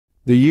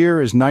The year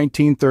is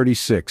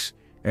 1936,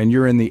 and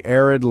you're in the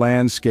arid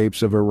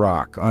landscapes of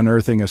Iraq,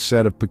 unearthing a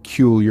set of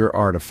peculiar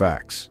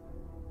artifacts.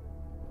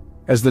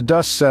 As the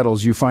dust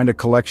settles, you find a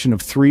collection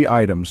of 3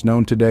 items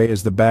known today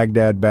as the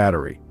Baghdad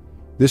Battery.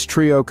 This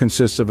trio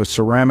consists of a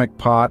ceramic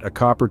pot, a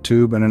copper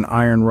tube, and an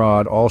iron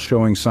rod, all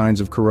showing signs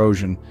of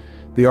corrosion.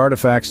 The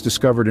artifacts,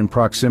 discovered in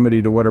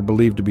proximity to what are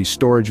believed to be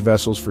storage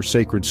vessels for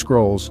sacred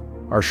scrolls,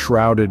 are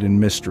shrouded in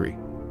mystery.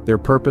 Their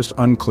purpose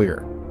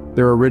unclear.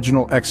 Their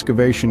original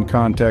excavation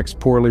context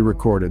poorly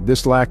recorded.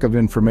 This lack of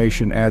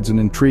information adds an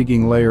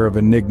intriguing layer of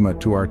enigma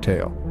to our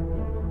tale.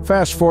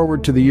 Fast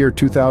forward to the year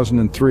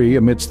 2003,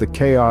 amidst the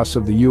chaos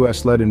of the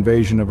US-led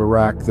invasion of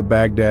Iraq, the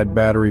Baghdad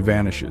Battery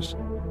vanishes.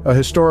 A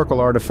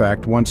historical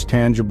artifact, once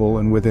tangible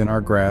and within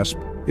our grasp,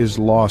 is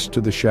lost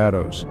to the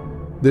shadows.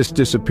 This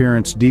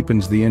disappearance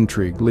deepens the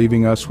intrigue,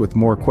 leaving us with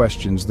more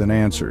questions than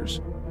answers.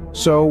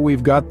 So,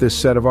 we've got this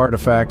set of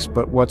artifacts,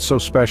 but what's so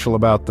special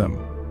about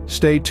them?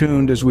 Stay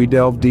tuned as we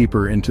delve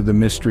deeper into the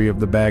mystery of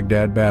the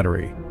Baghdad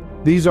Battery.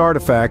 These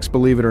artifacts,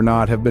 believe it or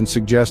not, have been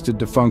suggested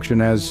to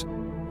function as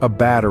a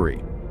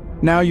battery.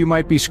 Now you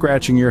might be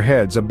scratching your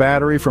heads. A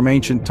battery from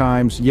ancient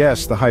times?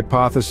 Yes, the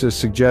hypothesis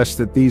suggests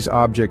that these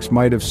objects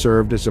might have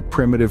served as a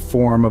primitive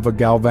form of a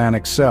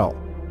galvanic cell.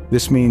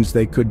 This means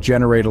they could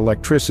generate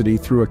electricity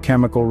through a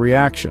chemical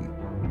reaction.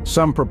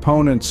 Some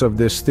proponents of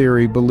this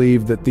theory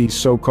believe that these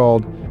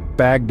so-called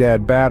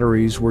Baghdad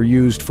batteries were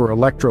used for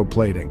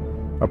electroplating,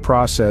 a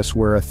process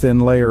where a thin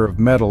layer of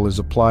metal is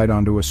applied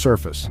onto a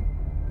surface.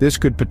 This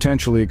could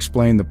potentially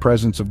explain the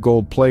presence of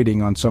gold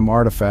plating on some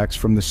artifacts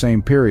from the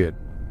same period.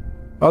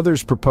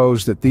 Others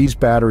propose that these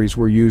batteries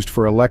were used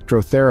for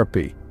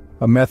electrotherapy,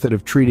 a method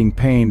of treating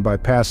pain by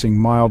passing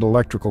mild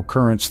electrical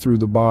currents through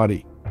the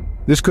body.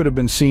 This could have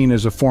been seen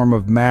as a form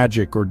of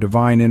magic or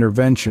divine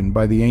intervention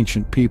by the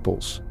ancient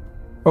peoples.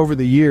 Over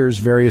the years,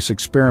 various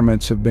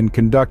experiments have been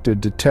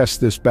conducted to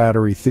test this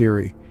battery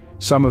theory.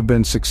 Some have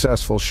been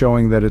successful,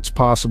 showing that it's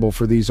possible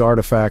for these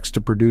artifacts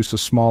to produce a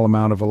small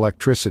amount of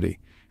electricity.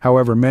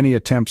 However, many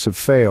attempts have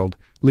failed,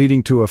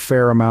 leading to a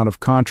fair amount of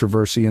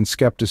controversy and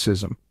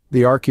skepticism.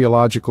 The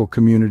archaeological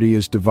community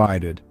is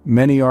divided.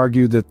 Many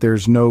argue that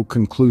there's no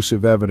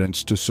conclusive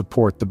evidence to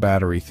support the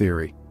battery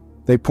theory.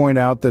 They point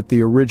out that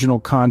the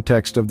original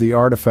context of the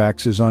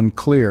artifacts is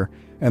unclear,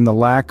 and the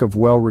lack of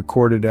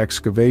well-recorded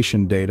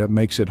excavation data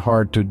makes it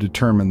hard to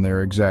determine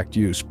their exact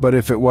use. But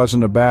if it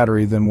wasn't a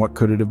battery, then what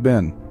could it have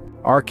been?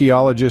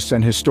 Archaeologists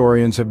and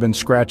historians have been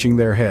scratching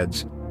their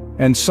heads,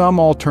 and some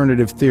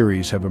alternative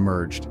theories have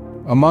emerged.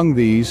 Among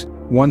these,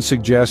 one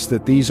suggests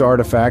that these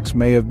artifacts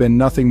may have been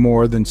nothing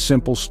more than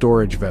simple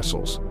storage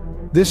vessels.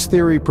 This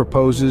theory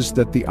proposes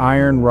that the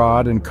iron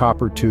rod and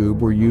copper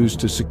tube were used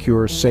to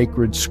secure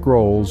sacred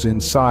scrolls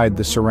inside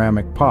the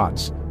ceramic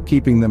pots,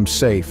 keeping them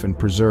safe and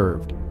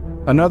preserved.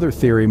 Another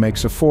theory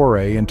makes a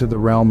foray into the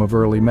realm of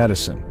early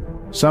medicine.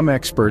 Some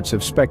experts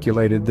have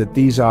speculated that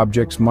these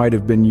objects might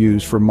have been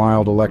used for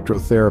mild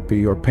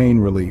electrotherapy or pain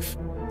relief.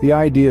 The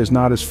idea is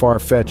not as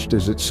far-fetched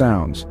as it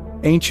sounds.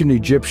 Ancient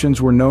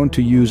Egyptians were known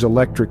to use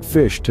electric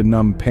fish to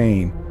numb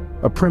pain,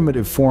 a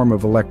primitive form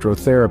of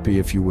electrotherapy,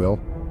 if you will.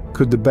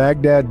 Could the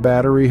Baghdad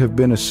Battery have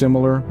been a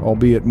similar,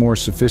 albeit more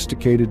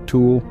sophisticated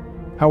tool?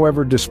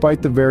 However,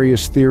 despite the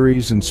various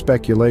theories and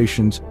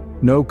speculations,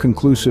 no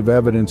conclusive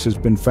evidence has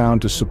been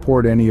found to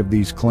support any of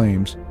these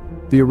claims.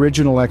 The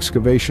original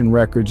excavation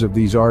records of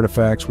these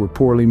artifacts were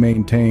poorly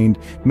maintained,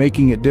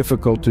 making it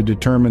difficult to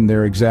determine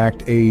their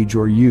exact age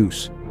or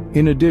use.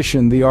 In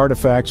addition, the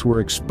artifacts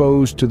were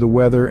exposed to the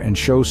weather and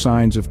show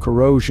signs of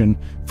corrosion,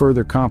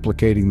 further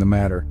complicating the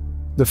matter.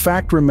 The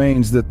fact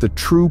remains that the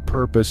true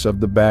purpose of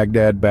the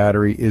Baghdad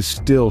Battery is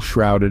still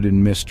shrouded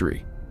in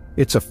mystery.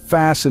 It's a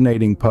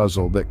fascinating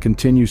puzzle that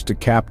continues to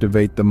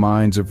captivate the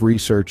minds of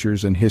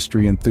researchers and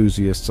history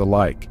enthusiasts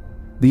alike.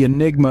 The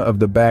enigma of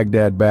the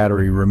Baghdad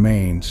Battery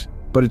remains,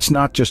 but it's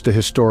not just a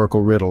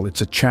historical riddle,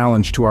 it's a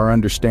challenge to our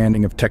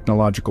understanding of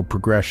technological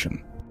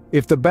progression.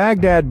 If the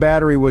Baghdad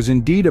Battery was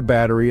indeed a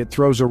battery, it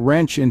throws a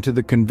wrench into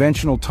the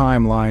conventional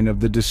timeline of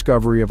the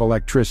discovery of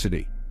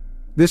electricity.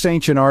 This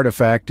ancient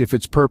artifact, if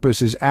its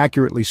purpose is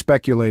accurately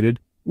speculated,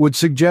 would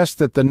suggest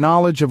that the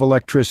knowledge of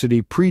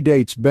electricity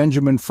predates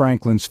Benjamin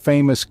Franklin's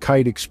famous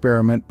kite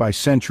experiment by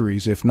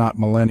centuries, if not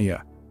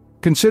millennia.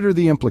 Consider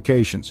the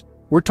implications.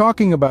 We're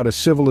talking about a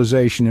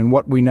civilization in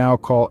what we now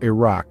call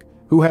Iraq,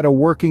 who had a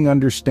working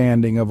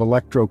understanding of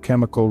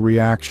electrochemical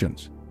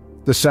reactions.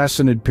 The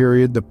Sassanid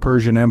period, the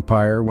Persian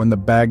Empire, when the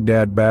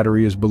Baghdad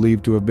Battery is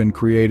believed to have been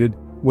created,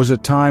 was a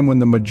time when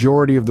the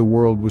majority of the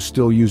world was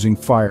still using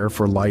fire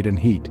for light and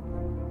heat.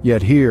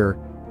 Yet here,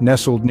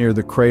 nestled near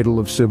the cradle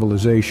of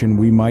civilization,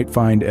 we might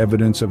find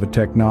evidence of a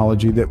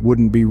technology that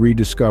wouldn't be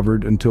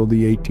rediscovered until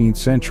the 18th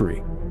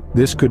century.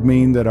 This could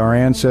mean that our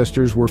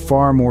ancestors were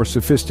far more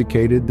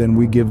sophisticated than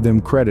we give them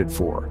credit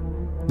for.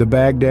 The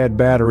Baghdad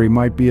Battery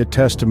might be a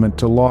testament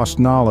to lost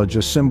knowledge,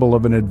 a symbol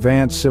of an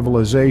advanced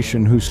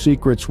civilization whose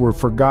secrets were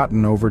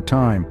forgotten over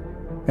time.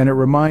 And it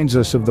reminds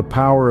us of the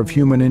power of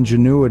human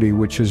ingenuity,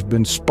 which has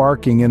been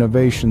sparking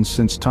innovations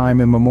since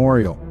time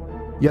immemorial.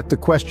 Yet the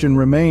question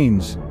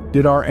remains,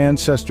 Did our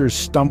ancestors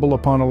stumble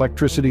upon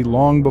electricity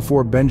long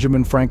before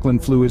Benjamin Franklin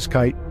flew his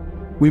kite?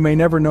 We may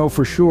never know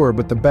for sure,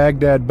 but the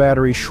Baghdad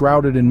Battery,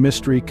 shrouded in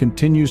mystery,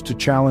 continues to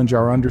challenge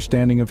our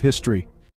understanding of history.